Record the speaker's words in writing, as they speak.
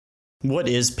What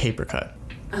is paper cut?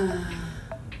 I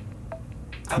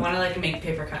want to make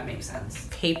paper cut make sense.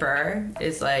 Paper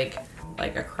is like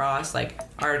across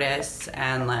artists,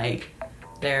 and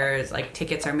there's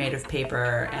tickets are made of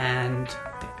paper, and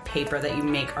paper that you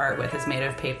make art with is made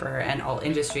of paper, and all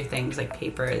industry things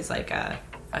paper is a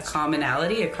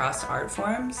commonality across art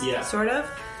forms, sort of.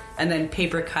 And then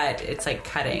paper cut, it's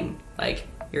cutting,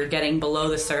 you're getting below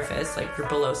the surface, you're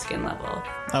below skin level.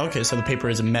 Okay, so the paper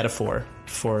is a metaphor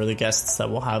for the guests that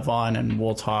we'll have on and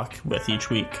we'll talk with each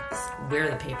week. We're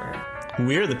the paper.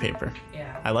 We're the paper.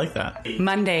 Yeah. I like that.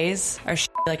 Mondays are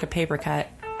like a paper cut,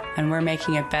 and we're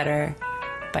making it better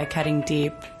by cutting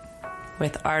deep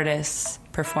with artists,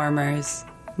 performers,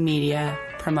 media,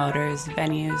 promoters,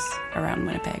 venues around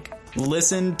Winnipeg.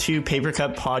 Listen to Paper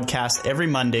Cut Podcast every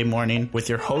Monday morning with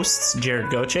your hosts,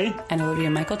 Jared Goche and Olivia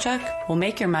Michaelchuk. Will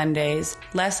make your Mondays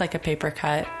less like a paper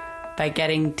cut by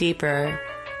getting deeper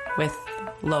with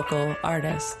local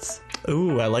artists.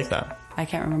 Ooh, I like that. I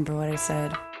can't remember what I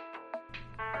said.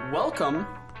 Welcome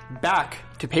back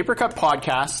to Paper Cut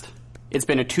Podcast. It's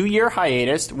been a 2-year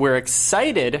hiatus. We're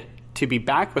excited to be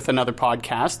back with another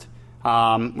podcast.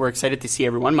 We're excited to see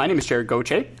everyone. My name is Jared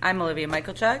Goche. I'm Olivia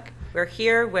Michaelchuk. We're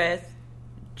here with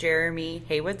Jeremy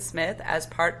Haywood-Smith as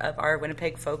part of our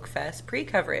Winnipeg Folk Fest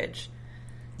pre-coverage.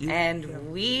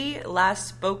 And we last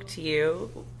spoke to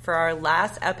you for our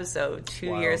last episode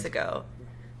 2 years ago.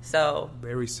 So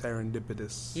very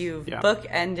serendipitous. You've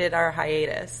bookended our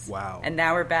hiatus. Wow. And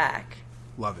now we're back.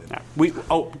 Love it.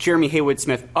 Yeah. Jeremy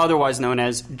Haywood-Smith, otherwise known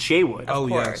as Jaywood. Oh,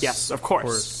 yes. Yes, of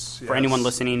course. Yes. For anyone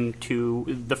listening to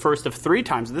the first of 3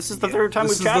 times. This is the third time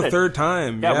we've chatted. This is the third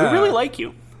time. Yeah, we really like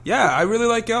you. Yeah, I really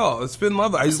like y'all. It's been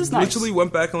lovely. This is literally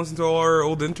went back and listened to all our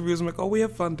old interviews. I'm like, oh, we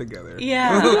have fun together.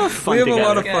 Yeah. we have a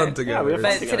lot of fun together.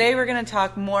 But today we're going to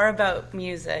talk more about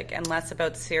music and less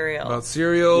about cereal.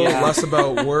 Less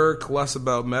about work, less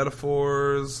about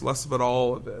metaphors, less about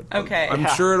all of it. Okay. I'm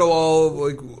sure it'll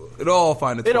all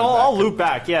find its way It'll back. all loop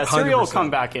back. Yeah, cereal will 100%.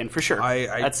 come back in, for sure,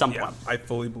 at some point. I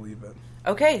fully believe it.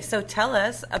 Okay, so tell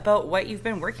us about what you've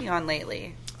been working on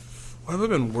lately. What have I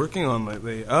been working on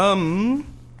lately?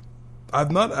 I've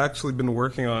not actually been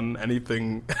working on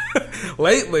anything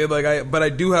lately. But I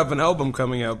do have an album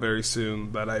coming out very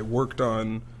soon that I worked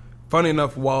on. Funny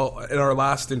enough, while in our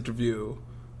last interview,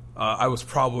 I was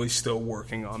probably still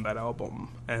working on that album,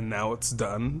 and now it's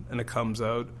done, and it comes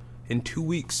out in 2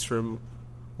 weeks from.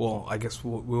 Well, I guess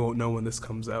we won't know when this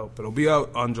comes out, but it'll be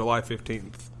out on July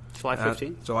 15th. July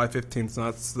 15th? July 15th, so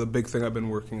that's the big thing I've been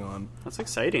working on. That's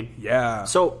exciting. Yeah.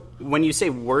 So when you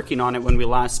say working on it when we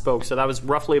last spoke, so that was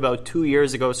roughly about 2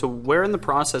 years ago. So where in the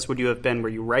process would you have been? Were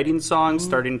you writing songs,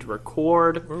 starting to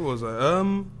record? Where was I?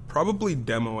 Probably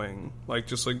demoing.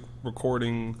 Just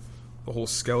recording the whole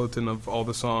skeleton of all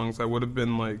the songs. I would have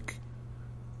been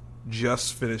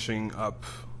just finishing up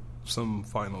some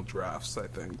final drafts, I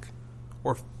think.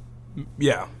 Or,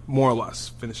 yeah, more or less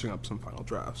finishing up some final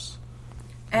drafts.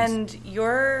 And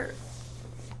your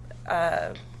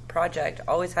project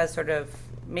always has sort of,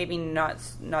 maybe not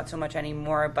so much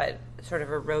anymore, but sort of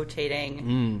a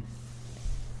rotating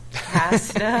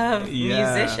cast of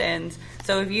musicians.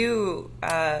 So if you,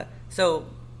 I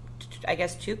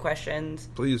guess 2 questions.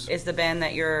 Please. Is the band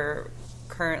that you're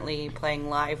currently playing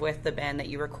live with the band that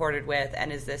you recorded with, and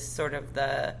is this sort of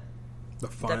the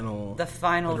final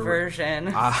version?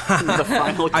 The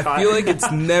final cut. I feel like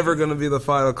it's never going to be the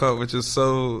final cut, which is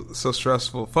so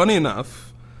stressful. Funny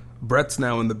enough, Brett's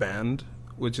now in the band,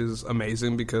 which is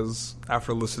amazing because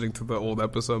after listening to the old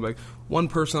episode, I'm like, one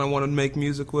person I want to make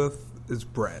music with is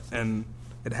Brett, and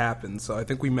it happened. So I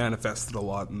think we manifested a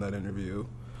lot in that interview.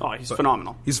 Oh, he's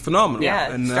phenomenal. He's phenomenal.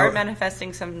 Yeah, and start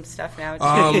manifesting some stuff now,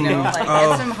 too.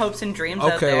 Have some hopes and dreams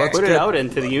out there. Put it out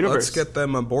into the universe. Let's get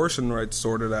them abortion rights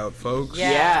sorted out, folks.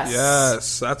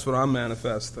 Yes, that's what I'm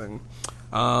manifesting.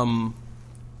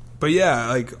 But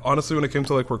yeah, honestly, when it came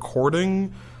to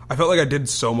recording, I felt like I did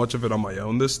so much of it on my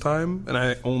own this time, and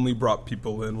I only brought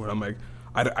people in when I'm like,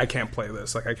 I can't play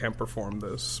this, I can't perform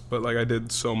this. But I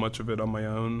did so much of it on my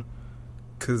own.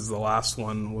 Because the last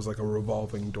one was a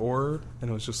revolving door, and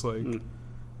it was just a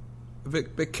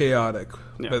bit chaotic.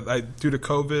 Yeah. But due to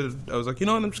COVID, I was like, you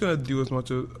know what, I'm just going to do as much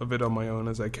of it on my own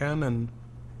as I can, and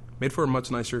made for a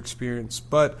much nicer experience.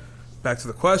 But back to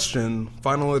the question,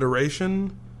 final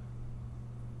iteration,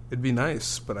 it'd be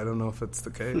nice, but I don't know if it's the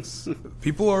case.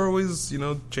 People are always,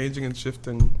 changing and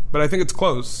shifting. But I think it's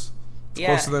close. It's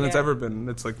closer than it's ever been.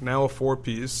 It's now a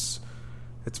 4-piece.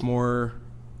 It's more...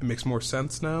 It makes more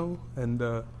sense now, and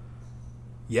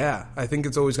I think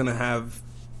it's always going to have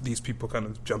these people kind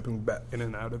of jumping back in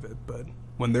and out of it, but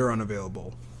when they're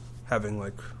unavailable, having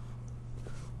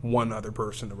one other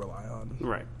person to rely on.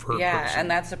 Right. Per Yeah, person.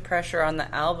 and that's the pressure on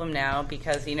the album now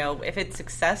because, you know, if it's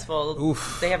successful,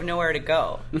 Oof. they have nowhere to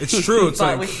go. It's true. It's But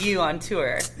like, with you on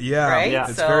tour. yeah, Right? Yeah.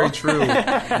 it's So- very true. A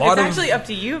It's lot of, actually up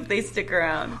to you if they stick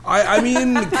around. I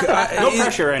mean, No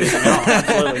pressure or anything. No,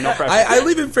 absolutely no pressure. I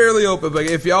leave it fairly open.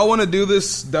 Like, if y'all want to do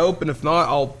this, dope, and if not,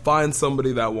 I'll find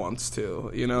somebody that wants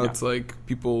to. You know, Yeah. it's like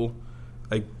people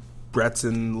like Brett's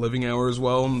in Living Hour as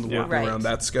well, and Yeah. working Right. around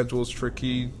that schedule is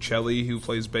tricky. Chelly, who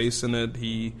plays bass in it,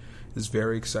 he is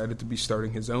very excited to be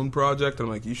starting his own project. And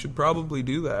I'm like, you should probably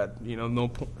do that. You know,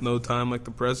 no time like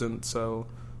the present. So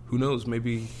who knows?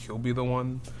 Maybe he'll be the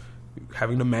one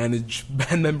having to manage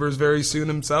band members very soon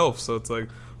himself. So it's like,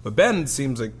 but Ben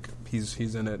seems like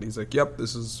he's in it. He's like, yep,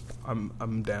 this is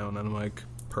I'm down, and I'm like,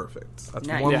 perfect. That's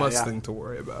Nice. one Yeah, less yeah. thing to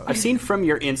worry about. I've seen from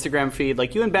your Instagram feed,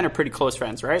 like you and Ben are pretty close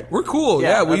friends, right? We're cool. Yeah,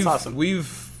 Yeah, that's we've awesome.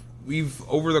 we've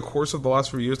over the course of the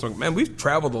last few years, like, man, we've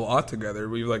traveled a lot together.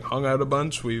 We've like hung out a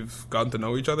bunch. We've gotten to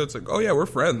know each other. It's like, oh yeah, we're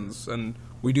friends, and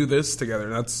we do this together,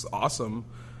 and that's awesome.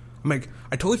 I'm like,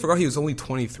 I totally forgot he was only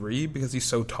 23 because he's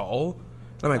so tall.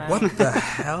 And I'm like, what the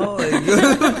hell? Like,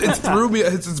 it threw me.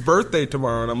 It's his birthday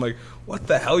tomorrow, and I'm like, what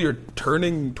the hell? You're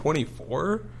turning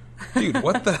 24, dude.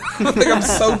 What the? Like, I'm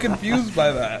so confused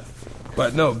by that.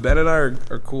 But no, Ben and I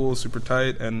are cool, super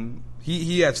tight, and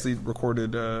he actually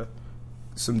recorded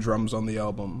some drums on the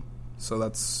album, so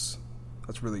that's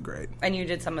really great. And you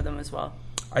did some of them as well.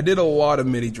 I did a lot of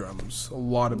MIDI drums,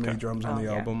 on the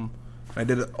yeah. album. I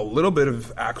did a little bit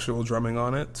of actual drumming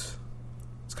on it.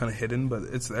 It's kind of hidden, but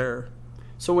it's there.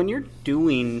 So when you're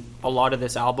doing a lot of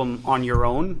this album on your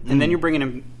own, and then you're bringing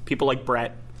in people like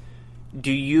Brett,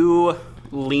 do you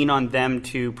lean on them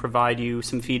to provide you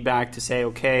some feedback to say,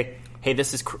 okay, hey,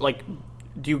 this is like,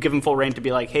 do you give them full reign to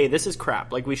be like, hey, this is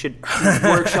crap, like we should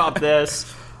workshop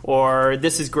this, or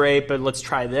this is great, but let's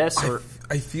try this? Or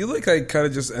I feel like I kind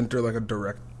of just enter like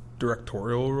a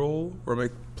directorial role, where I'm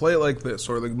like, play it like this,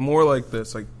 or like more like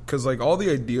this, like, because like all the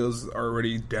ideas are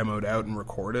already demoed out and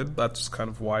recorded. That's kind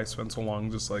of why I spent so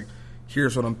long just like,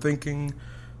 here's what I'm thinking.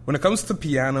 When it comes to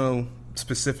piano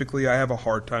specifically, I have a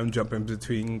hard time jumping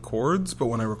between chords, but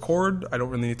when I record, I don't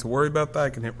really need to worry about that. I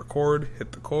can hit record,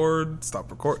 hit the chord, stop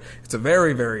record. It's a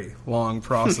very, very long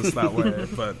process that way,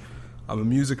 but I'm a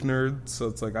music nerd, so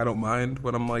it's like I don't mind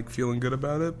when I'm like feeling good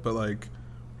about it, but like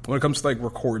when it comes to like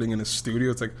recording in a studio,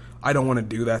 it's like I don't want to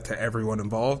do that to everyone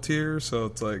involved here, so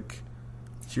it's like,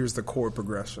 here's the chord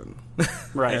progression.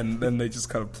 Right. And then they just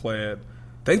kind of play it.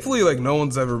 Thankfully, like, no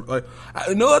one's ever like,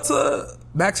 I know that's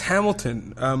Max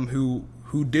Hamilton,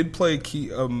 who did play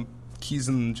keys and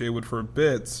Jaywood for a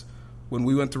bit. When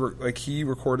we went to he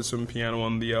recorded some piano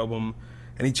on the album,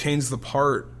 and he changed the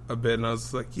part a bit, and I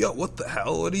was like, yo, what the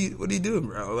hell? What are you doing,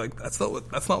 bro? Like, that's not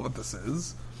what this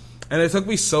is. And it took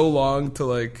me so long to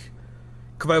like,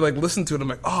 because I like listened to it, I'm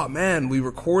like, oh man, we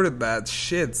recorded that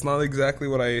shit. It's not exactly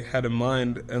what I had in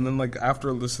mind. And then like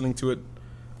after listening to it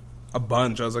a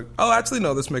bunch, I was like, oh, actually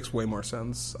no, this makes way more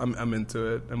sense. I'm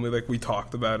into it. And we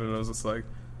talked about it, and I was just like,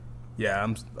 yeah,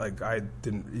 I'm like, I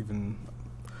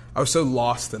was so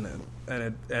lost in it, and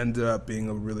it ended up being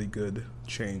a really good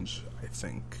change, I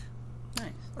think.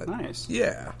 Nice. nice.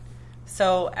 Yeah.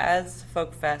 So, as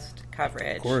Folk Fest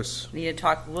coverage, Of course. we need to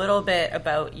talk a little bit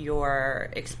about your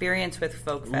experience with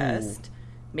Folk Fest,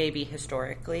 maybe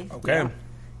historically. Okay.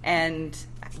 And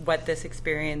what this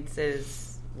experience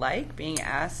is like, being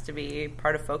asked to be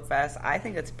part of Folk Fest. I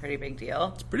think it's a pretty big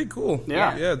deal. It's pretty cool.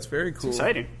 Yeah. Yeah, it's very cool. It's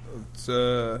exciting. It's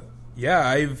yeah,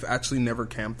 I've actually never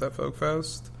camped at Folk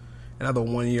Fest. And now the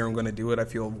 1 year I'm going to do it, I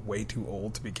feel way too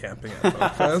old to be camping at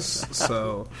Folk Fest.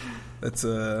 So it's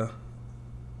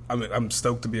I'm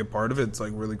stoked to be a part of it. It's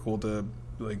like really cool to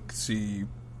like see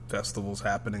festivals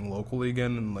happening locally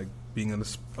again, and like being in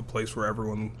a place where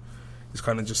everyone is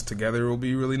kind of just together will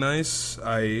be really nice.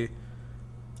 I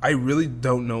really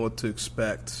don't know what to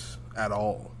expect at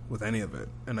all with any of it,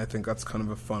 and I think that's kind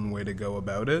of a fun way to go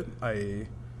about it.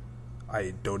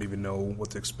 I don't even know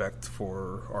what to expect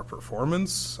for our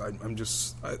performance.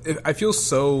 I feel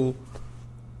so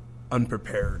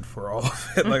unprepared for all of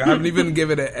it. Like, I haven't even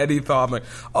given it any thought. I'm like,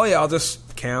 oh yeah, I'll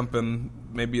just camp and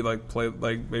maybe like play,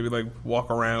 like maybe like walk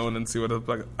around and see what it's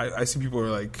like. I see people are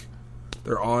like,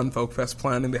 they're on Folk Fest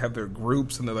planning, they have their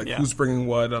groups, and they're like, who's bringing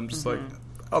what? I'm just like,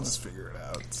 I'll just figure it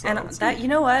out. So, And that, you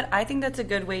know what? I think that's a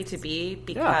good way to be,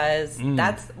 because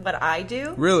that's what I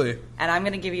do. really? And I'm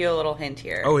going to give you a little hint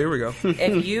here. Oh, here we go.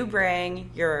 If you bring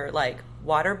your like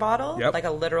water bottle, Yep. like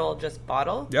a literal just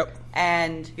bottle, Yep.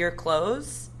 and your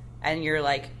clothes and your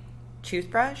like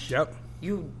toothbrush, Yep.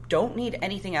 you don't need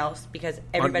anything else, because Not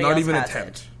everybody else even a has tent.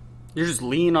 it. You just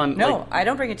lean on No, I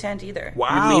don't bring a tent either.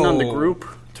 Wow. you lean on the group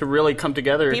to really come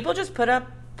together. People just put up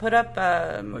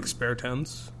Like spare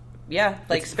tents?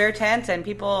 like spare tents, and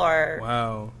people are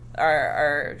Wow.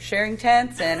 are sharing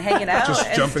tents and hanging out Just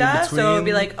and jumping stuff. So it'll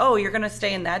be between. like, oh, you're gonna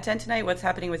stay in that tent tonight. What's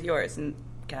happening with yours? And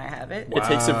can I have it? It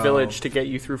takes a village to get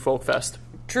you through Folk Fest.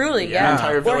 Truly, Yeah. yeah.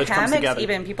 Entire Or village comes hammocks, together.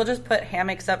 even. People just put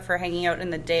hammocks up for hanging out in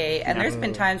the day. And there's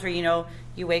been times where,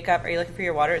 you wake up, are you looking for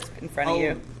your water? It's in front of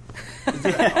you.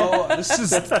 Oh,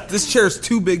 this chair's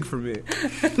too big for me.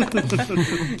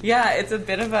 Yeah, it's a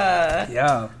bit of a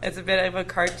Yeah.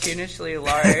 cartoonishly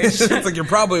large. It's like you're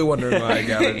probably wondering why I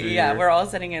gathered you Yeah, here. we're all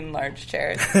sitting in large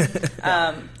chairs.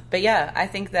 But yeah, I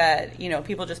think that,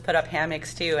 people just put up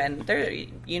hammocks too. And they're,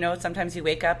 sometimes you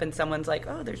wake up and someone's like,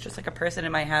 oh, there's just like a person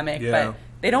in my hammock. Yeah. But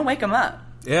they don't wake them up.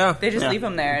 Yeah. They just Yeah. leave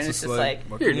them there. And it's just like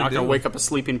what You're can you not going do? to wake up a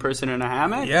sleeping person in a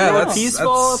hammock. Yeah, They're that's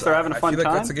peaceful. If they're having a fun I feel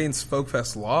time. like that's against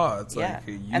Folkfest law. It's yeah.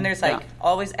 like And there's like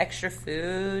always extra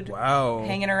food wow.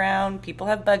 hanging around. People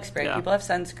have bug spray. Yeah. People have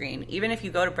sunscreen. Even if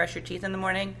you go to brush your teeth in the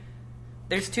morning,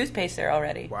 there's toothpaste there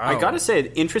already. Wow. I gotta say,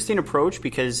 interesting approach,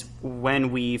 because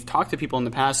when we've talked to people in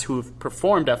the past who've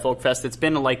performed at Folkfest, it's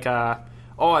been like,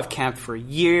 I've camped for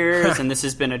years and this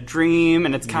has been a dream,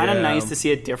 and it's kind of Yeah. nice to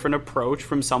see a different approach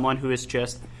from someone who is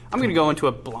just, I'm gonna go into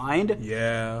it blind.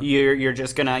 Yeah. You're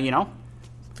just gonna, Feel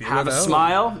have it a out.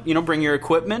 smile, bring your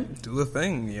equipment. Do the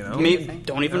thing, Maybe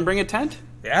don't even bring a tent.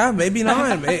 Yeah, maybe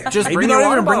not. Just maybe bring not your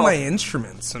water even bring bottle. my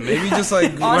instruments. And maybe just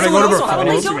like when I Honestly, go to also have an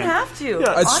they perform. don't have to.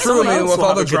 Yeah. It's true. I mean, with We'll all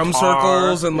have the a drum guitar.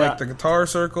 circles and Yeah. like the guitar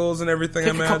circles and everything.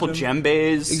 Pick I a couple imagine.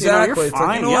 djembes. Exactly. You're It's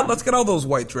fine. like, what? Let's get all those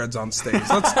white dreads on stage.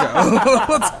 Let's go.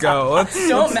 Let's go.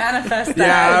 Don't manifest that.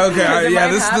 Yeah. Okay. 'cause it Yeah.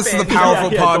 might This is the happen.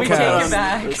 powerful Yeah, We take it podcast.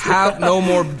 back. Have no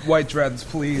more white dreads,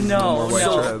 please. No, more white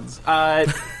no.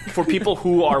 dreads. For people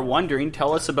who are wondering,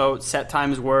 tell us about set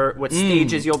times, what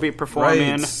stages you'll be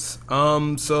performing.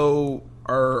 Right. So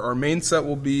our main set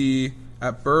will be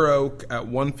at Burr Oak at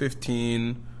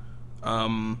 1:15.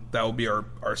 That will be our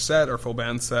set, our full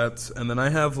band sets, and then I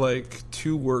have like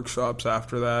 2 workshops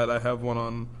after that. I have one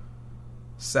on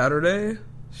Saturday.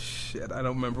 Shit, I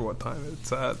don't remember what time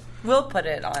it's at. We'll put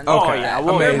it on. Okay. Oh, yeah,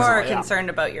 We're amazing. more Yeah. concerned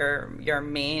about your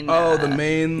main. Oh, the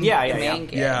main. Yeah, the yeah, main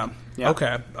gig. Yeah. Yeah.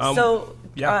 Okay. So,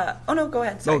 yeah. oh no, go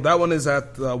ahead. Sorry. No, that one is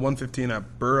at 1:15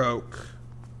 at Burr Oak.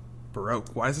 Baroque.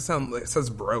 Why does it sound like it says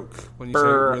baroque when you say it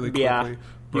really quickly? Yeah. You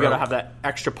Baroque. gotta have that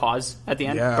extra pause at the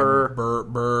end. Yeah.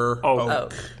 Burr. Oh.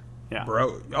 Oak. Yeah.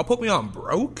 Bro, y'all put me on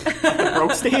broke?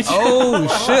 Broke stage. Oh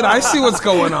shit! I see what's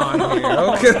going on here.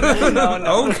 Okay,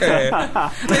 No. okay.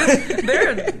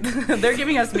 They're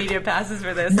giving us media passes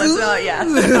for this. Let's yeah.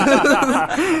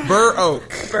 Burr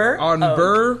Oak. Burr on Oak.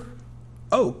 Burr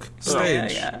Oak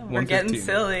stage. Yeah. We're getting 1:15.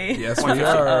 silly. Yes, we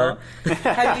are.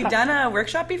 Have you done a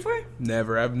workshop before?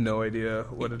 Never. I have no idea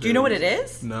what it is. Do you know what it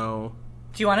is? No.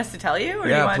 Do you want us to tell you, or do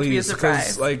you Yeah, want it to be a please.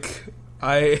 surprise? Because like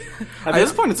I. At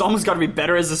this point, it's almost got to be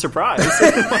better as a surprise.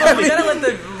 Well, we gotta let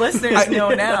the listeners know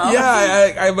now.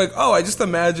 Yeah, I'm like, I just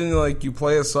imagine like you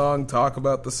play a song, talk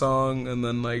about the song, and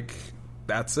then like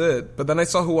that's it. But then I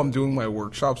saw who I'm doing my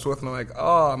workshops with, and I'm like,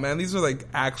 oh man, these are like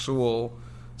actual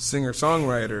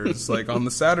singer-songwriters. Like on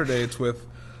the Saturday, it's with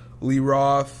Lee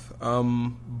Roth,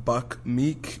 Buck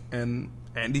Meek, and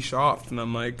Andy Schaft, and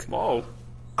I'm like, Whoa.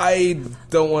 I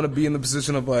don't want to be in the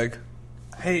position of like,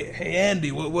 hey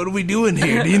Andy, what are we doing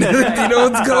here? Do you know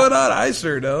what's going on? I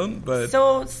sure don't. But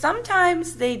So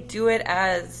sometimes they do it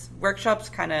as workshops.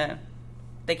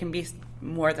 They can be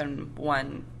more than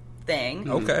one thing.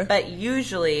 Okay. But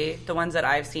usually the ones that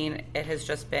I've seen, it has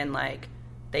just been like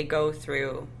they go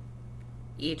through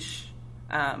each.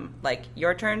 Like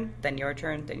your turn, then your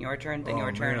turn, then your turn, then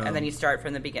your turn, man. and then you start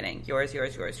from the beginning. Yours.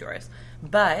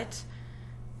 But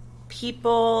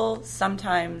people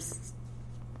sometimes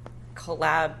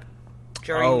collab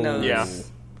during Oh. Yeah.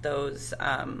 those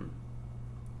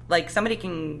like somebody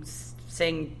can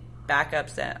sing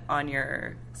backups on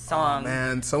your song.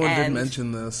 man, someone did and-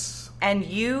 mention this. and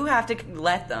you have to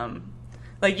let them.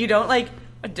 Like you don't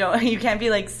you can't be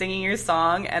like singing your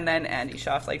song and then Andy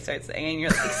Schaft like starts singing. You're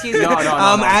like, excuse me. No.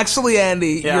 Actually,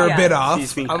 Andy, Yeah. you're a Yeah. bit off.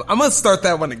 Excuse me. I'm gonna start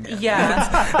that one again.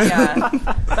 Yeah.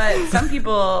 But some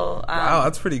people, Wow,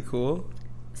 that's pretty cool.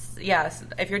 yes,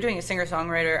 if you're doing a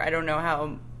singer-songwriter, I don't know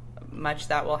how much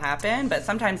that will happen, but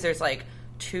sometimes there's like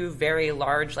two very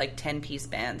large, like 10-piece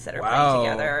bands that are Wow.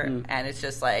 playing together, and it's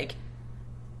just like,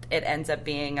 it ends up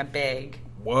being a big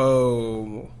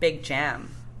jam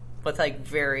with like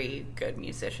very good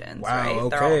musicians, Wow. right? Okay.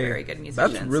 They're all very good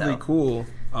musicians. That's really so. cool.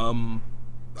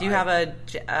 Do you have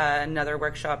another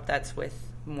workshop that's with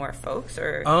more folks,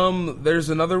 or There's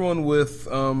another one with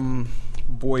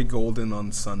Boy Golden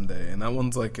on Sunday, and that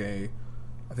one's like I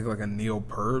think like a Neil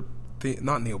Peart.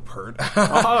 Not Neil Peart.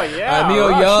 Oh yeah, Neil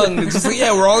Rush. Young. It's just like,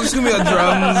 yeah, we're all just gonna be on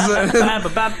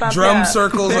drums, drum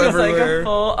circles There's everywhere. like a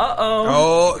full,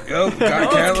 oh. Oh, no,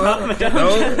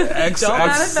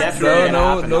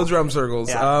 Definitely no drum circles.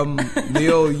 Yeah.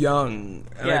 Neil Young,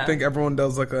 and I Yeah. think everyone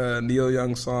does like a Neil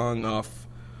Young song off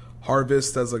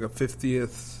Harvest as like a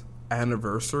 50th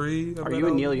anniversary. Of Are that you a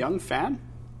album. Neil Young fan?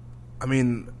 I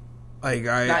mean, like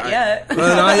Not yet.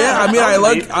 not yet. I mean, I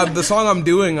like the song I'm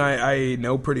doing. I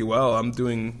know pretty well. I'm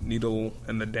doing Needle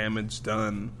and the Damage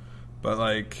Done, but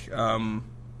like,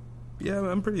 yeah,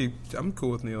 I'm cool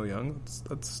with Neil Young.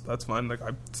 That's fine. Like,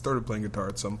 I started playing guitar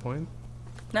at some point.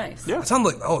 Nice. Yeah. That sounded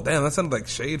like, oh damn, that sounded like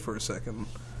shade for a second.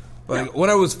 Like when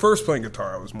I was first playing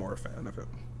guitar, I was more a fan of it.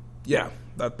 Yeah,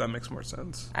 that makes more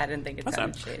sense. I didn't think it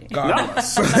sounded shady. God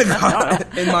bless.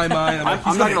 God, in my mind,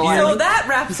 I'm not gonna lie. So that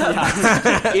wraps up.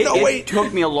 It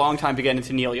took me a long time to get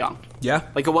into Neil Young. Yeah.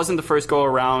 Like, it wasn't the first go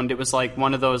around. It was like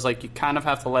one of those, like, you kind of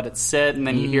have to let it sit, and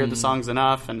then you hear the songs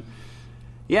enough, and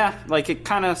yeah, like, it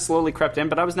kind of slowly crept in.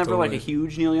 But I was never like a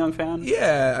huge Neil Young fan.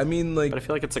 Yeah, I mean, like, But I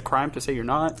feel like it's a crime to say you're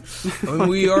not. I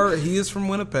mean, he is from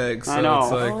Winnipeg, so I know.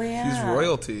 it's like Oh, yeah. he's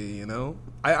royalty, you know.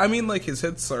 I mean, like his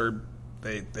hits are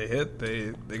they hit,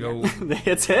 they go, The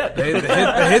hits hit. the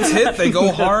hits hit, they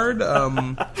go hard.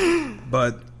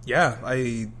 But yeah,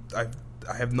 I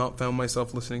have not found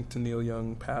myself listening to Neil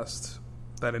Young past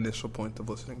that initial point of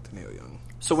listening to Neil Young.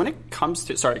 So when it comes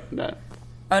to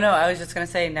Oh no, I was just gonna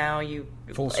say now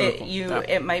Full circle.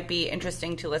 It might be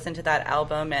interesting to listen to that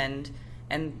album and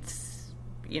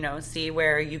see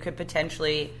where you could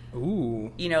potentially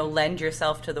Ooh. lend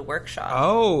yourself to the workshop.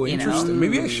 Oh, you know? interesting.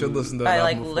 Maybe I should listen to that By album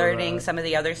like before learning that. some of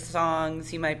the other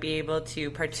songs, you might be able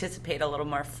to participate a little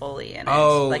more fully in it.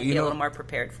 Oh, like be you a know, little more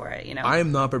prepared for it. I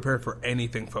am not prepared for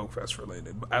anything Folk Fest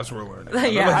related, as we're learning.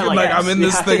 Yeah, I'm I like, like I'm in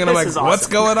this Yeah, thing and I'm this like, is what's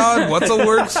awesome. going on? What's a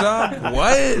workshop?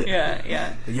 What? Yeah.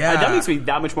 Yeah. that makes me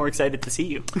that much more excited to see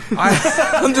you.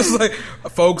 I'm just like,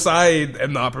 folks, I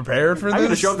am not prepared for this. I'm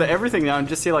gonna show up to everything now and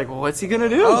just say like, well, what's he gonna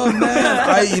do? Oh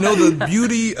man, the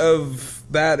beauty of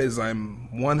that is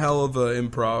I'm one hell of a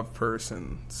improv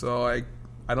person. So I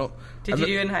don't. Did you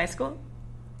do it in high school?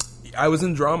 I was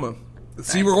in drama.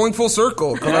 See, we're going full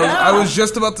circle. 'Cause I was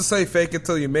just about to say "fake it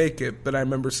till you make it," but I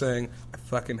remember saying I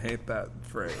fucking hate that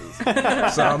phrase.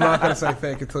 So I'm not gonna say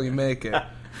 "fake it till you make it,"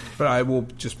 but I will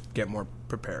just get more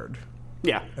prepared.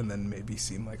 Yeah. And then maybe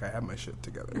seem like I have my shit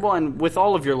together. Well, and with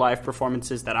all of your live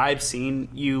performances that I've seen,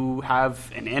 you have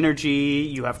an energy,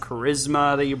 you have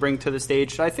charisma that you bring to the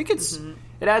stage. I think it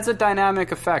adds a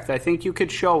dynamic effect. I think you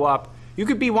could show up. You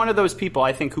could be one of those people,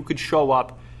 I think, who could show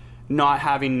up not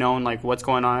having known like what's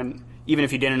going on, even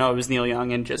if you didn't know it was Neil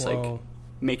Young, and just like Whoa.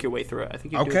 make your way through it. I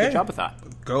think you do a Okay. good job with that.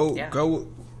 Go.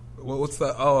 What's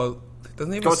that? Oh,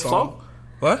 doesn't he have Go a with the song? flow?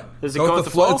 What? Does it go with the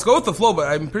flow? Let's go with the flow. But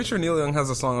I'm pretty sure Neil Young has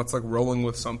a song that's like "Rolling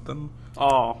with Something."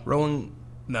 Oh, Rolling.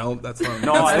 No, that's not.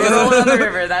 No, that's I I don't roll on the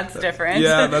river. That's different.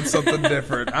 Yeah, that's something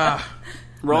different.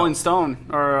 Rolling Stone,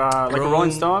 or like a Rolling-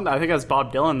 Rolling Stone. I think that's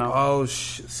Bob Dylan though. Oh,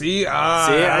 see, See,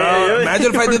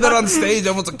 imagine if I did that on stage.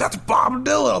 Everyone's like, "That's Bob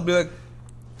Dylan." I'll be like,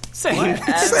 Same.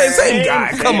 same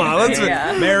guy. Come on, let's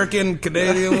Yeah. American,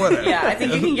 Canadian, whatever. Yeah, I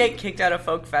think you can get kicked out of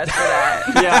Folk Fest for that.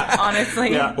 Yeah.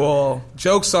 Honestly, Yeah. Well,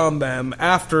 jokes on them.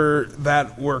 After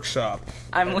that workshop,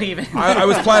 I'm leaving. I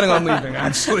was planning on leaving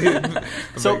actually.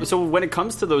 So when it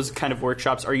comes to those kind of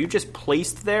workshops, are you just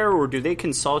placed there, or do they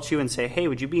consult you and say, "Hey,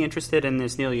 would you be interested in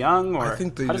this Neil Young?" Or I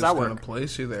think they how does just that kind work? of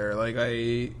place you there. Like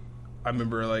I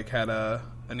remember like had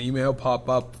an email pop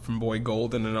up from Boy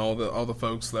Golden and all the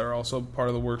folks that are also part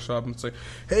of the workshop and say,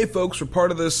 "Hey folks, we're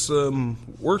part of this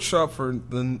workshop for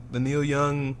the Neil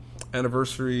Young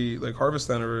anniversary, like Harvest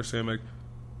anniversary." I'm like,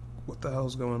 what the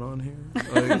hell's going on here?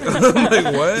 Like, I'm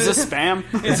like, what? Is this spam?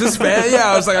 Is this bad? Yeah,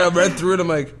 I was like, I read through it. I'm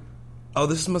like, oh,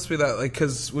 this must be that. Like,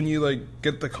 because when you like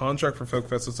get the contract for Folk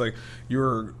Fest, it's like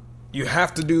you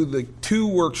have to do the 2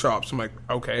 workshops. I'm like,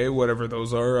 okay, whatever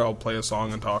those are, I'll play a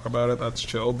song and talk about it. That's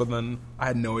chill. But then I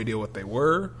had no idea what they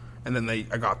were, and then I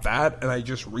got that, and I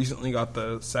just recently got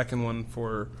the second one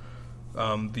for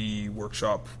the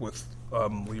workshop with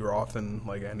Lee Roth and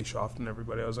like Andy Schaft and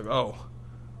everybody. I was like, oh.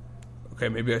 Okay,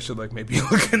 maybe I should maybe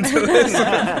look into this.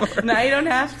 No, you don't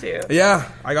have to. Yeah,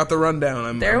 I got the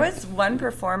rundown. There was one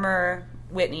performer,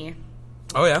 Whitney,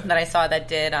 Oh yeah. that I saw that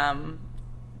did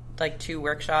 2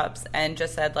 workshops and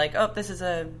just said oh, this is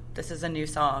a new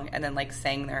song, and then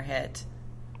sang their hit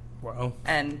Wow.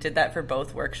 and did that for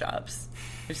both workshops.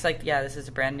 It's yeah, this is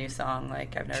a brand new song.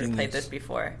 I've never played Genius. this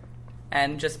before,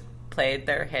 and just played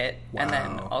their hit and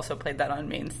then Wow. also played that on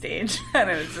main stage. And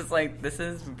it was just like, this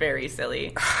is very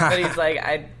silly. But he's like,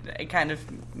 I kind of,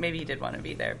 maybe he did want to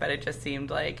be there, but it just seemed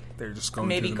like They're just going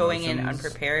maybe through the going in motions.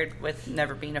 unprepared with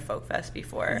never being a folk fest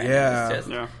before. And Yeah. it was just,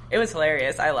 Yeah. it was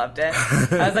hilarious. I loved it.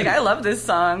 I was like, I love this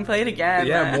song. Play it again.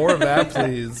 Yeah, more of that,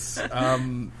 please.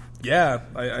 Yeah,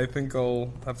 I think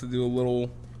I'll have to do a little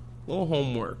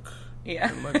homework.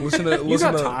 Yeah. Like listen to You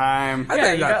got time. I Yeah, think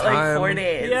I you got got like time. 4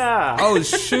 days. Yeah. Oh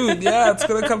shoot! Yeah, it's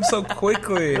gonna come so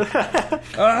quickly.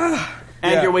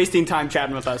 And yeah. you're wasting time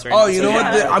chatting with us right now. Oh, you know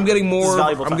what? Yeah. I'm getting This is more.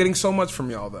 valuable I'm time. getting so much from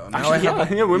y'all though. Now I Yeah,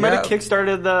 have. yeah, we might have yeah.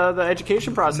 kickstarted the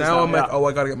education process. Now I'm yeah. like, oh,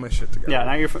 I gotta get my shit together.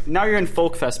 Yeah, now you're in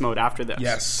Folk Fest mode after this.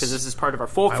 Yes. Because this is part of our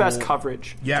Folk I Fest will-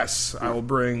 coverage. Yes, I will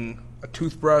bring a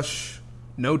toothbrush,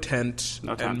 no tent,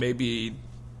 No tent. and maybe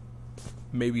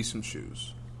some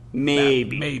shoes.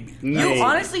 Maybe. You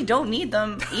honestly don't need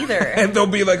them either. And there'll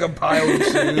be like a pile of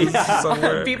shoes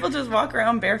somewhere. People just walk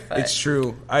around barefoot. It's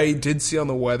true. I did see on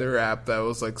the weather app that it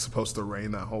was like supposed to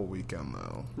rain that whole weekend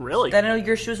though. Really? Then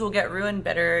your shoes will get ruined.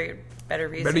 Better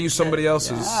reason. Better use somebody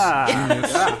else's.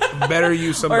 Ah. Better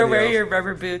use somebody Or wear else. your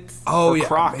rubber boots. Oh Or yeah,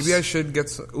 Crocs. maybe I should get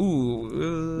some.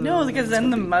 Ooh, No, because then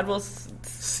the mud will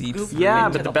seat. scoop Yeah,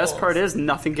 into but the best holes. part is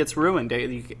nothing gets ruined.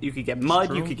 You could get mud,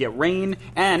 you true. could get rain,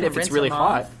 and if it's rinse really them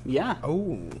hot, off. yeah.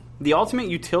 Oh, The ultimate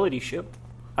utility shoe.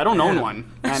 I don't own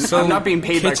one, and so I'm not being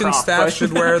paid by kitchen Crocs. staff but-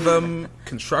 should wear them.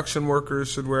 Construction workers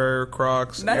should wear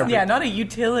Crocs. Not a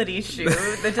utility shoe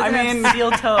that doesn't I mean- have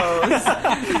steel toes.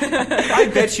 I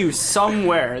bet you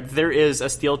somewhere there is a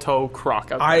steel toe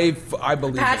Croc out there. I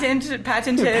believe it. Patented.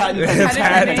 Patent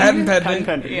Patent pending.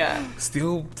 pending. Yeah.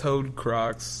 Steel-toed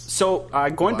Crocs. So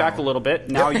going back a little bit,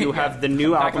 now you have the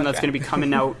new Back album on that's track. going to be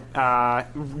coming out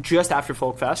just after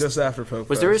Folk Fest. Just after Folk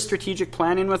Was there a Fest. strategic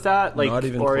planning with that? Like, Not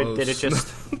even or close. did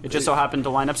it just so happen to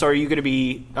line up? So are you going to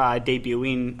be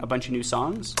debuting a bunch of new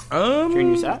songs during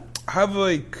your set? I have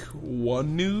like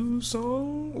one new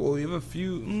song. Well, we have a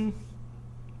few.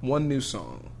 One new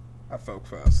song at Folk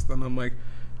Fest. Then I'm like,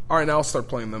 all right, now I'll start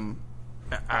playing them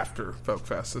after Folk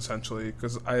Fest, essentially,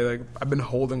 because I've been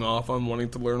holding off on wanting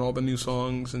to learn all the new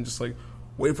songs and just like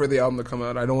wait for the album to come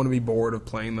out. I don't want to be bored of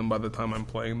playing them by the time I'm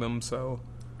playing them. So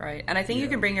Right. And I think you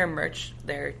can bring your merch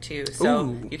there too. So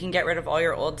Ooh. you can get rid of all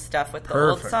your old stuff with the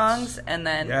old Perfect. songs and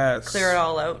then Yes. clear it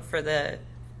all out for the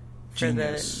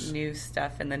Genius. new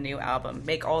stuff and the new album.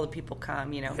 Make all the people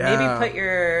come, Yeah. Maybe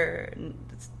put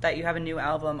that you have a new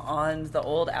album on the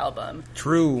old album.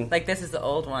 true. Like this is the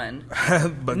old one.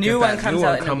 But new get one that comes new out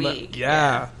one in a come week.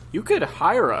 Yeah. You could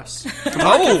hire us to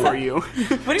Oh. for you. What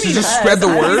do you To mean? just spread the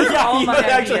word? These are all my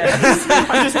actually. ideas.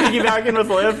 I'm just piggybacking with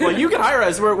Liv. Like, you can hire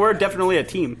us. We're definitely a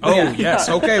team. Oh yes,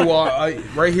 okay. Well,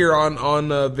 right here on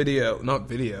video, not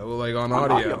video, like on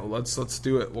audio. audio. Let's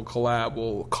do it. We'll collab.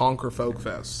 We'll conquer Folk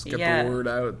Fest. Get Yeah. the word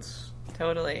out.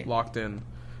 Totally. Locked in.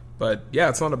 But yeah,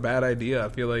 it's not a bad idea. I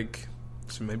feel like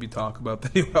we should maybe talk about the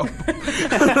new album.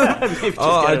 Maybe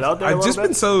just get it out there a I've little just bit.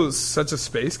 been such a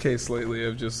space case lately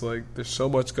of just like there's so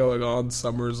much going on.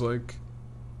 Summer's like,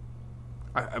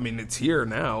 I mean, it's here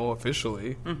now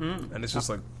officially, and it's just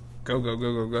like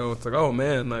go. It's like, oh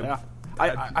man, Yeah.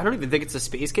 I don't even think it's a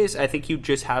space case. I think you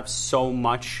just have so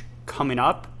much coming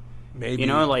up. maybe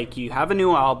Like you have a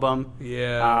new album.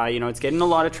 Yeah. It's getting a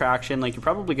lot of traction. Like you're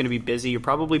probably going to be busy. You're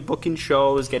probably booking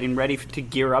shows, getting ready to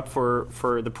gear up for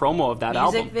the promo of that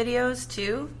Music album. videos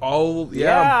too.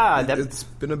 Yeah, It's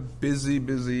been a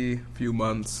busy few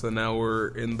months, and now we're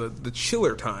in the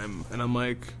chiller time, and I'm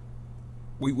like,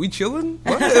 we chilling?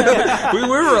 What?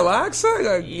 we're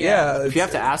relaxing? Yeah. If you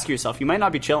have to ask yourself, you might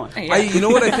not be chilling. You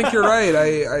know what? I think you're right.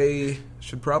 I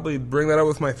should probably bring that up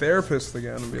with my therapist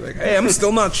again and be like, hey, I'm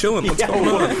still not chilling. What's going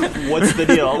on? What's the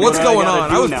deal? What's What do going gotta on?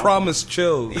 do I was now? promised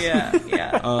chills. Yeah.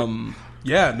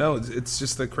 Yeah, no, it's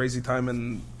just a crazy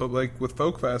time, but like with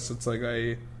Folk Fest, it's like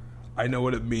I know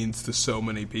what it means to so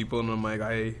many people, and I'm like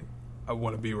I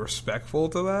want to be respectful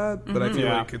to that, but I feel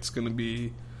Yeah. like it's going to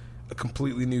be a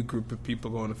completely new group of people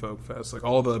going to Folk Fest, like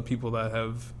all the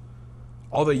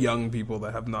young people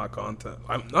that have not gone to,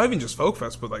 not even just Folk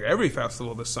Fest, but like every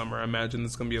festival this summer. I imagine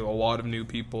there's going to be a lot of new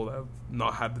people that have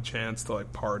not had the chance to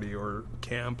like party or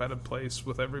camp at a place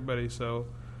with everybody, so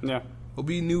Yeah. it'll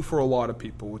be new for a lot of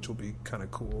people, which will be kind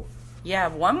of cool. Yeah,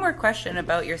 one more question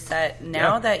about your set.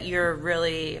 Now Yeah. that you're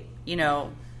really,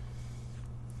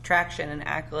 traction and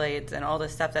accolades and all the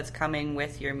stuff that's coming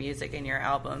with your music and your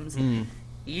albums,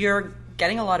 you're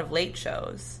getting a lot of late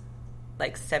shows,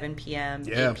 like 7 p.m.,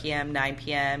 Yeah. 8 p.m., 9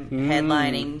 p.m.,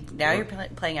 headlining. Now you're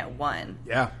playing at 1.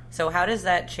 Yeah. So how does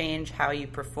that change how you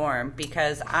perform?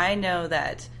 Because I know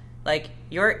that, like,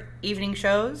 your evening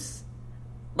shows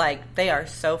like, they are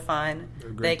so fun. They're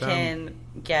a They great can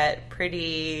get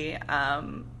pretty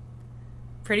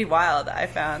wild, I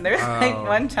found. There's like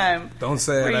one time Don't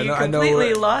say it. where you I know.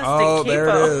 completely lost Oh, a there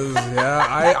it capo. is.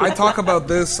 Yeah, I talk about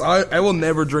this. I will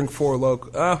never drink Four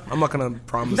Loko. I'm not gonna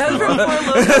promise That's that. from Four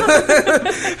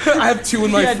Loko. I have 2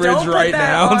 in my Yeah, fridge don't put right that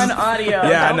now. on audio.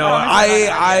 Yeah, Don't no, promise that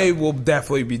on audio. I will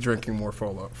definitely be drinking more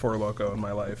Four Loko in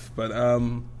my life. But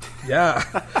yeah.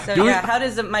 So how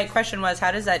does my question was,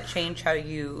 how does that change how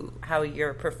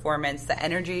your performance, the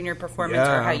energy in your performance,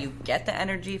 Yeah. or how you get the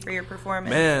energy for your performance?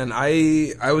 Man,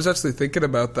 I was actually thinking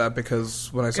about that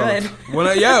because when I saw Good. when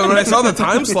I saw the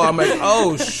time slot, I'm like,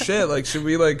 oh shit! Like, should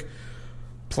we like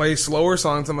play slower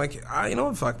songs? I'm like, you know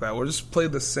what? Fuck that. We'll just play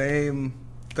the same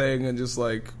thing and just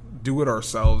like do it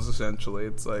ourselves. Essentially,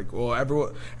 it's like, well,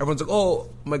 everyone's like, oh,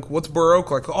 I'm like, what's Baroque?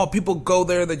 Like, oh, people go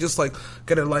there, they just like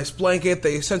get a nice blanket,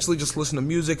 they essentially just listen to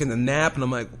music and then nap. And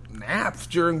I'm like, nap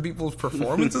during people's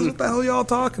performances? What the hell are y'all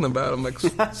talking about? I'm like,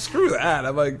 screw that.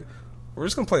 I'm like, we're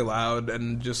just gonna play loud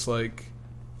and just like,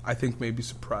 I think maybe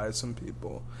surprise some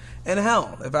people. And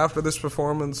hell, if after this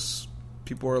performance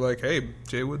people are like, hey,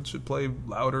 Jay Wood should play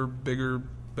louder, bigger,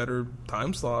 better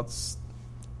time slots,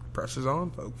 pressure's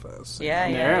on, Folk Fest.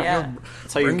 Yeah.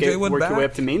 That's how you Bring Jay Wood work back. your way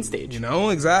up to main stage. You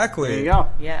know, exactly. There you go.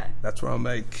 Yeah. That's where I'm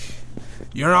like,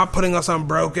 you're not putting us on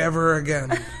broke ever again.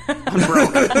 Never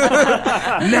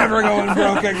going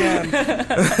broke again.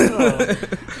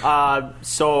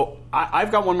 So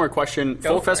I've got one more question,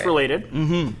 Go Folk for Fest it. related.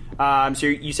 Mm-hmm. So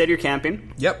you said you're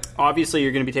camping. Yep. Obviously,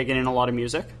 you're going to be taking in a lot of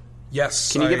music.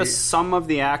 Yes. Can you give us some of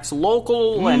the acts,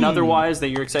 local and otherwise, that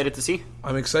you're excited to see?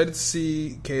 I'm excited to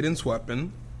see Cadence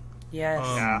Weapon. Yes.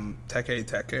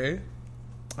 Teke.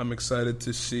 I'm excited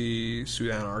to see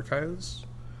Sudan Archives.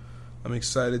 I'm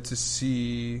excited to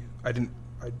see. I think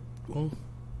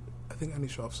Andy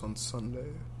Schaaf's on Sunday.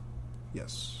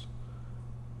 Yes.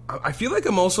 I feel like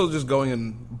I'm also just going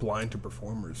in blind to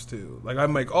performers too. Like,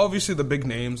 I'm like, obviously the big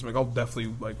names. I'm like, I'll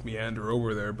definitely like meander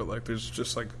over there, but like, there's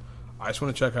just like, I just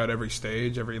want to check out every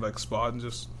stage, every like spot, and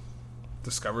just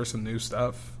discover some new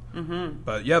stuff. Mm-hmm.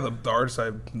 But yeah, the artists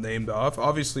I've named off,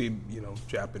 obviously, you know,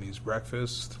 Japanese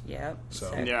Breakfast. Yep.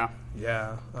 So Sick.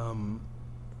 yeah.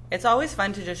 It's always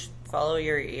fun to just follow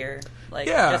your ear. Like,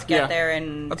 Yeah. just get Yeah. there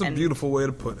and That's a and beautiful way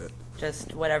to put it.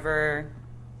 just whatever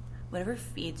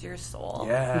feeds your soul.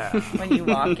 Yeah. When you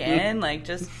walk in, like,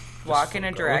 just walk in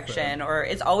a go direction. with Or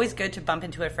it's always good to bump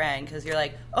into a friend because you're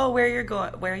like, oh, where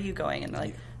are you going? And they're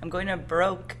like, I'm going to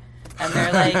Baroque. And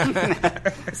they're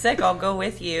like, sick, I'll go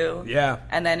with you. Yeah.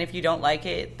 And then if you don't like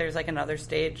it, there's like another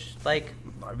stage, like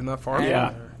Not even that far. Yeah.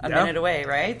 From there. a minute away,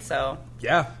 right? So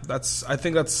Yeah, I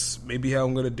think that's maybe how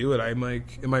I'm gonna do it. I'm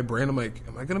like, in my brain, I'm like,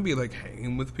 am I gonna be like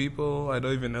hanging with people? I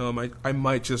don't even know. I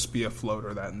might just be a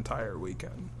floater that entire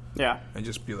weekend Yeah. and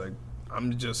just be like,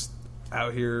 I'm just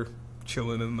out here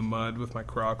chilling in the mud with my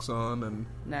Crocs on, and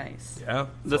nice. yeah.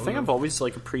 The thing I've always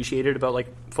like appreciated about like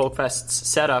Folk Fest's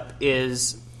setup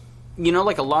is, you know,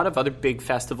 like a lot of other big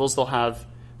festivals, they'll have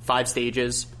 5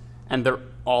 stages and they're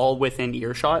all within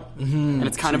earshot, and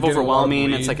it's kind So of you're getting a lot of overwhelming.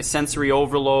 bleed. It's like a sensory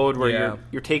overload where Yeah.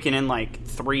 you're taking in like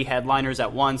 3 headliners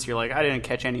at once. You're like, I didn't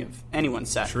catch any of anyone's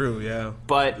set. True, yeah.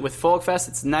 But with Folk Fest,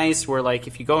 it's nice where like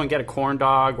if you go and get a corn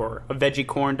dog or a veggie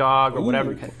corn dog or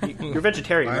whatever, you're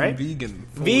vegetarian, I'm right? vegan.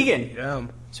 Vegan? Yeah.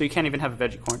 So you can't even have a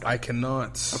veggie corn dog. I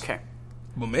cannot. Okay,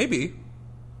 Well, maybe.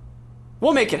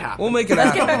 we'll make it happen. We'll make it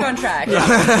Let's happen. get back on track.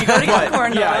 You go to get a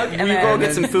corn dog, Yeah, and we then go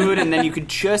get some food, and then you could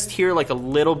just hear like a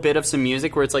little bit of some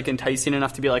music where it's like enticing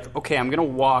enough to be like, okay, I'm gonna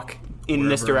walk in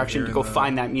this Wherever I'm direction to hearing go that.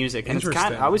 find that music. And it's kind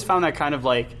Interesting. I always found that kind of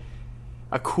like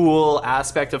a cool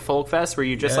aspect of Folk Fest where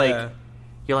you just Yeah. like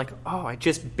you're like, oh, I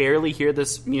just barely hear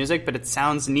this music, but it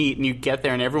sounds neat, and you get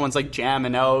there and everyone's like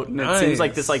jamming out, and it seems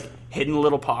like Nice. this like hidden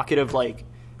little pocket of like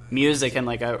music and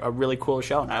like a really cool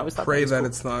show. And I always thought Pray that, that was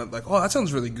it's not like, oh, that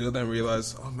sounds really good. Then I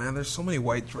realize, oh man, there's so many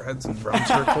white dreads and drum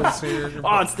circles here. cool.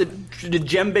 Oh, it's the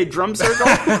djembe drum circle.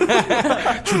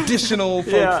 Traditional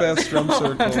folk Yeah. fest drum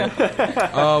circle.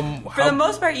 for the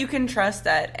most part, you can trust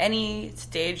that any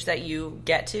stage that you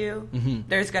get to,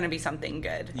 there's going to be something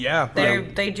good. Mm-hmm. Yeah,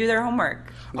 They do their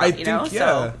homework. I you think know?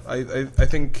 yeah. So I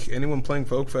think anyone playing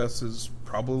folk fest is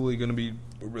probably going to be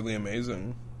really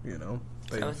amazing. You know.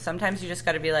 So sometimes you just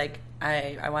got to be like,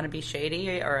 I want to be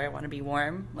shady or I want to be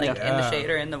warm, like in the Yeah. shade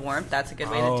or in the warmth. That's a good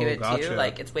way Oh, to do it gotcha. too.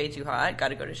 Like it's way too hot, got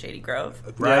to go to Shady Grove.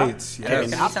 Right. And Yes.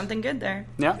 there's gonna be something good there.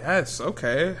 Yeah. Yes.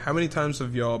 Okay. How many times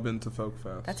have y'all been to folk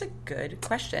fest? That's a good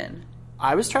question.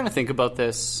 I was trying to think about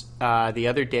this the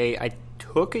other day. I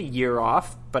took a year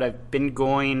off, but I've been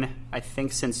going, I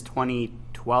think, since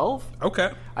 2012. Okay.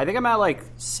 I think I'm at like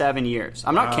 7 years.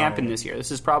 I'm not Wow. camping this year.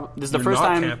 This is the You're first not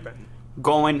time. camping.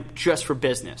 going just for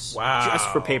business. Wow. Just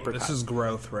for paper This cut. is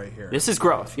growth right here. This is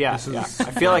growth, yeah. This is- yeah.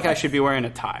 I feel like I should be wearing a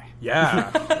tie. Yeah,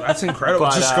 that's incredible.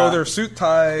 But, Just go there, suit,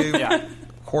 tie, Yeah.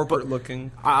 corporate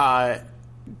looking.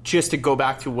 Just to go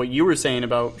back to what you were saying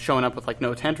about showing up with like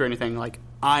no tent or anything, like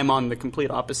I'm on the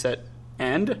complete opposite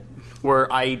end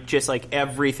where I just like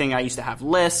everything. I used to have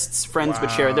lists, friends would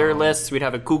share their lists, we'd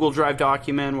have a Google Drive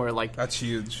document where like That's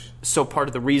huge. so part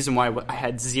of the reason why I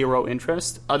had zero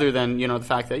interest, other than the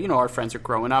fact that our friends are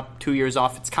growing up 2 years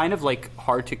off, it's kind of like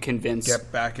hard to convince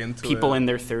Get back into people it. in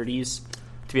their 30s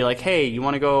to be like, hey, you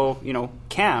want to go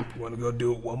camp? Want to go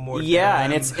do it one more Yeah,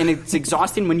 time? and it's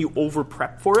exhausting when you over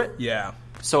prep for it. Yeah.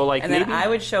 So like And maybe then I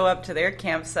would show up to their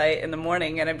campsite in the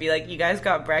morning and I'd be like, you guys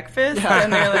got breakfast?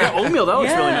 And they're like, Yeah, oatmeal, that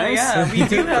was really nice. Yeah, we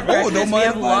do have Oh, breakfast. don't We mind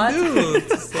have if I lots. do.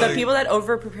 It's The like- people that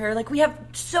over prepare, like, we have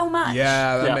so much.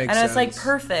 Yeah, that Yeah. makes And sense. it's like,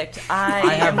 perfect. I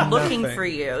have am looking nothing. for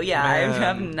you. Yeah, Man. I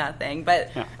have nothing. But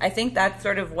Yeah. I think that's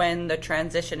sort of when the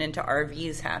transition into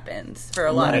RVs happens for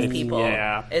a lot Right. of people.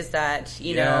 Yeah. Is that,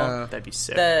 you Yeah. know, that'd be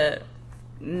sick.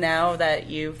 now that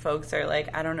you folks are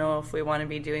like, I don't know if we want to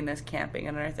be doing this camping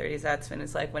in our 30s, that's when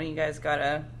it's like, when you guys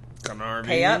gotta Got an RV.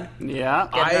 pay up? yeah.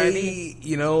 Get an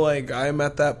RV. like, I'm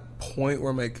at that point where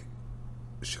I'm like,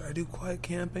 should I do quiet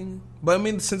camping? But I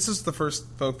mean, since this is the first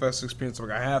Folk Fest experience,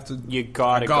 like, I have to. You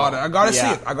gotta I gotta see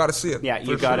Yeah. it. I gotta see it. Yeah,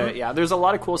 you for gotta. sure. Yeah, there's a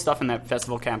lot of cool stuff in that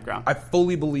festival campground. I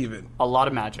fully believe it. A lot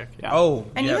of magic. Yeah. Oh,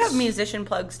 And yes. you have musician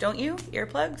plugs, don't you?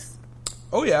 Earplugs?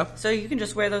 Oh yeah, So you can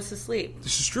just wear those to sleep.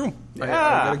 this is true. I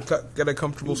Yeah. gotta get a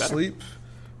comfortable Better. sleep.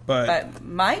 But But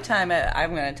my time,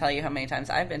 I'm going to tell you how many times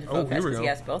I've been to Oh, Folk here Fest we because go. he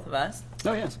asked both of us.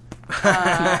 Oh yes.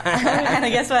 And I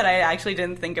guess what? I actually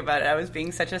didn't think about it. I was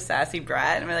being such a sassy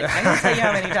brat. And I'm like, I'm going to tell you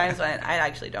how many times I went. I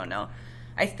actually don't know.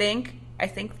 I think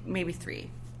maybe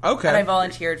 3. okay, And I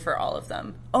volunteered for all of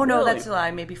them. Oh, no, Really? that's a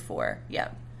lie. Maybe 4. Yeah.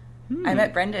 I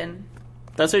met Brendan.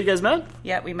 That's how you guys met.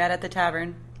 Yeah, we met at the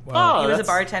tavern. Oh, He was a that's-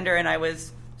 bartender and I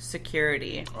was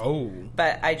security. oh,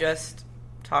 But I just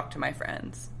talked to my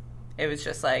friends. It was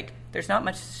just like, there's not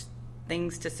much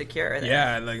things to secure there.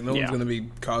 yeah, like no Yeah. one's gonna be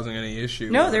causing any issue.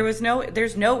 No, there's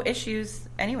no issues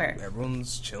anywhere.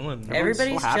 Everyone's chilling.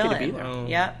 Everybody's so happy to chilling. be there. Oh.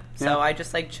 Yeah. So Yeah. I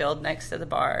just like chilled next to the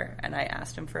bar and I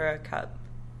asked him for a cup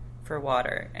for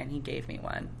water and he gave me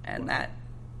one. And that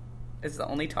is the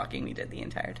only talking we did the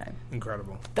entire time.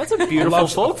 Incredible. That's a beautiful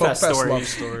Love- folk fest story. love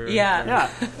story. right Yeah. Yeah,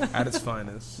 there. At its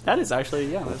finest. that is actually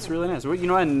that's really nice. Well,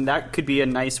 and that could be a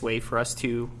nice way for us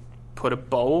to put a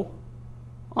bow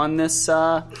on this.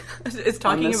 It's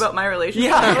talking this- about my relationship.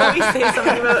 Yeah. Why don't we say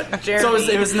something about Jeremy?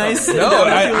 So it was nice. No,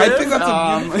 I think that's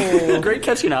a beautiful. Great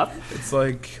catching up. It's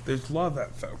like there's love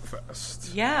at Folk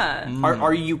Fest. Yeah.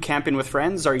 Are you camping with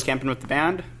friends? Are you camping with the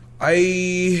band?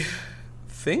 I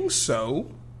think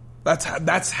so.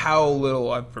 That's how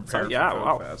little I've prepared So, yeah, for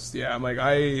wow. Folk Fest. Yeah, I'm like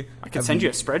I could send you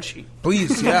a spreadsheet.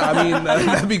 Please, yeah. I mean,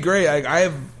 that'd be great. I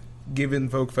have given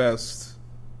Folk Fest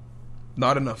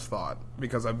not enough thought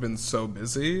because I've been so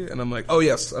busy, and I'm like, oh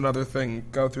yes, another thing,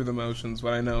 go through the motions.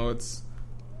 But I know it's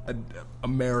a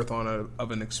marathon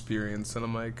of an experience, and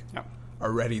I'm like Yeah.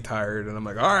 already tired, and I'm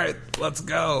like, all right, let's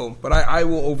go. But I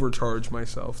will overcharge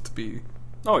myself to be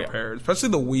Oh yeah. prepared, especially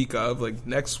the week of. Like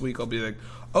next week, I'll be like,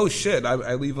 oh shit, I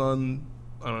leave on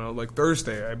I don't know, like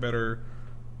Thursday. I better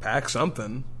pack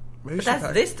something. Maybe I But should that's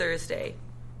pack- this Thursday.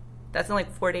 That's in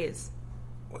like 4 days.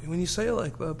 When you say it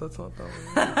like that, that's not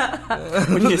that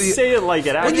way. When you say it like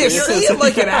it When actually you is. say it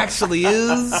like it actually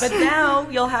is. But now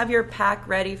you'll have your pack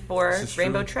ready for This is true.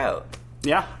 Rainbow Trout.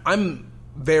 Yeah. I'm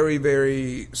very,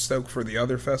 very stoked for the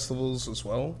other festivals as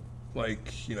well.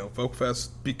 Like, Folk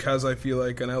Fest, because I feel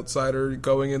like an outsider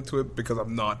going into it because I've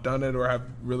not done it or have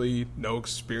really no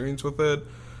experience with it.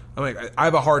 I'm like, I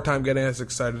have a hard time getting as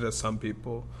excited as some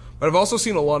people. But I've also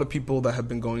seen a lot of people that have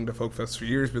been going to Folk Fest for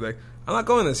years be like, I'm not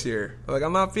going this year. Like,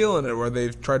 I'm not feeling it. Or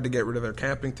they've tried to get rid of their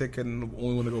camping ticket and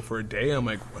only want to go for a day. I'm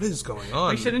like, what is going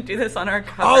on? We shouldn't do this on our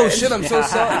coverage. Oh shit! I'm so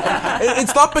sorry.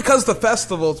 It's not because the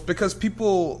festival. It's because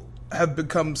people have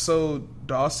become so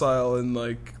docile in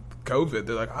like COVID.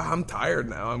 They're like, I'm tired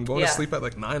now. I'm going Yeah. to sleep at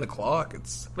like 9 o'clock.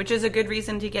 It's. Which is a good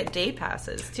reason to get day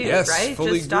passes too, Yes, right?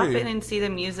 fully Just stop agree. in and see the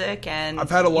music and I've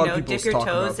had a lot of people dip your talk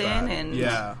toes about in that. and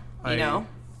Yeah,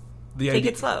 the take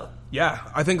idea- it slow. Yeah,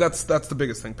 I think that's the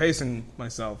biggest thing. Pacing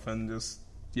myself and just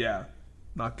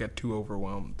not get too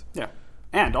overwhelmed. Yeah.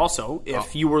 And also,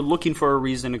 if you were looking for a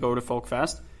reason to go to Folk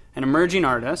Fest, an emerging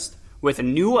artist with a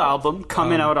new album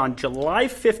coming out on July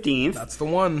 15th. That's the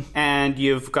one. And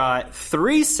you've got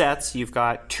 3 sets, you've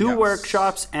got 2 Yes.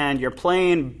 workshops, and you're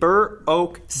playing Burr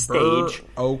Oak Stage. Burr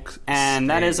Oak And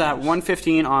that is at Stage.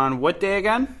 1:15 on what day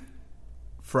again?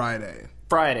 Friday.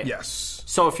 Friday. Yes.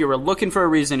 So if you were looking for a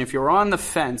reason, if you were on the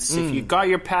fence, if you got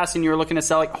your pass and you were looking to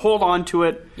sell it, hold on to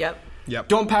it. Yep.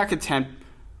 Don't pack a tent.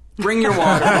 Bring your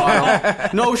water bottle.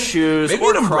 No shoes. Maybe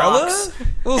or an umbrella? Crocs,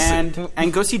 We'll see.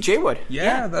 and go see Jaywood.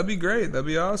 Yeah, that'd be great. That'd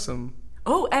be awesome.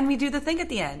 Oh, and we do the thing at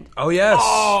the end. Oh, yes.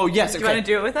 Oh, yes. Do you want to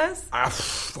do it with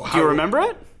us? Do you remember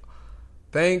it?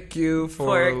 Thank you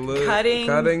for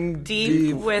cutting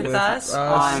deep with us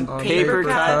on Paper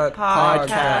Cut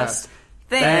Podcast.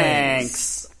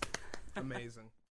 Thanks. Amazing.